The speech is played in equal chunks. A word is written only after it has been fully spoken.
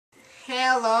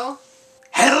Hello.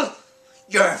 Hell?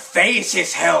 Your face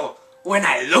is hell when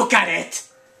I look at it.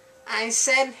 I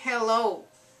said hello.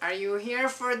 Are you here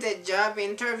for the job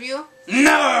interview?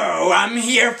 No, I'm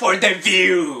here for the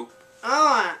view.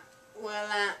 Oh,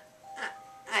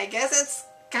 I guess it's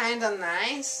kinda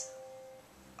nice.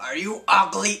 Are you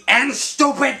ugly and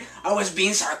stupid? I was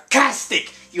being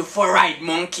sarcastic, you four-eyed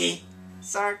monkey.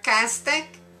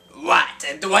 Sarcastic? What?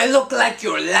 Do I look like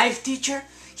your life teacher?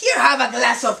 Here, have a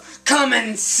glass of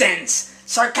common sense.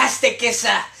 Sarcastic is,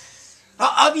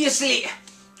 obviously,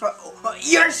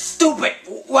 you're stupid.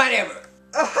 Whatever.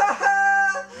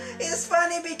 It's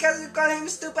funny because you call him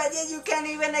stupid, yet you can't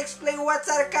even explain what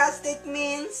sarcastic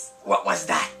means. What was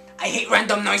that? I hate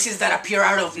random noises that appear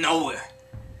out of nowhere.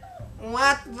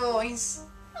 What voice?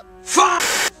 Fuck!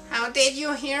 How did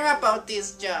you hear about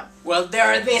this job? Well, there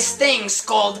are these things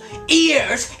called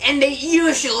ears, and they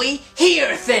usually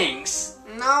hear things.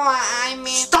 No, I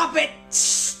mean... Stop it!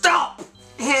 Stop!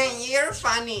 You're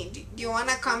funny. Do you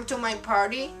wanna come to my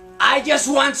party? I just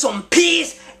want some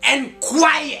peace and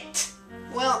quiet.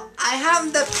 Well, I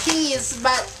have the peace,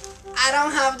 but I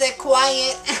don't have the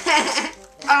quiet.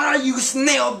 Ah, you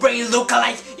snail brain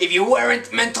lookalike. If you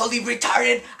weren't mentally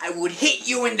retarded, I would hit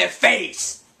you in the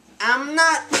face. I'm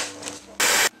not...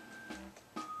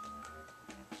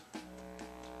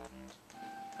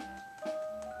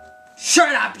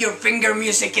 Shut up, your finger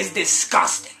music is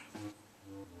disgusting.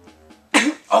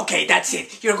 Okay, that's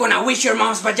it. You're gonna wish your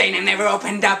mom's vagina never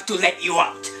opened up to let you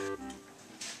out.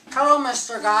 Hello,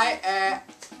 Mr. Guy.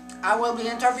 I will be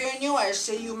interviewing you. I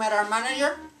see you met our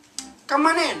manager. Come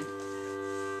on in.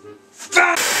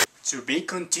 To be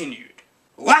continued.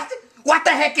 What? What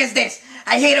the heck is this?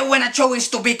 I hate it when a show is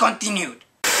to be continued.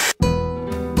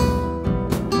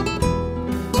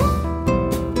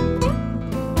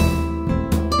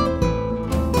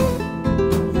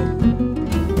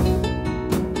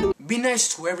 Be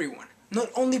nice to everyone, not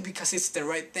only because it's the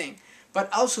right thing, but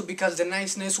also because the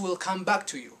niceness will come back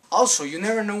to you. Also, you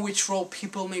never know which role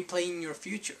people may play in your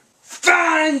future.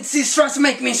 Fancy straws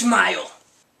make me smile.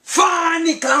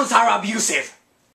 Funny clowns are abusive.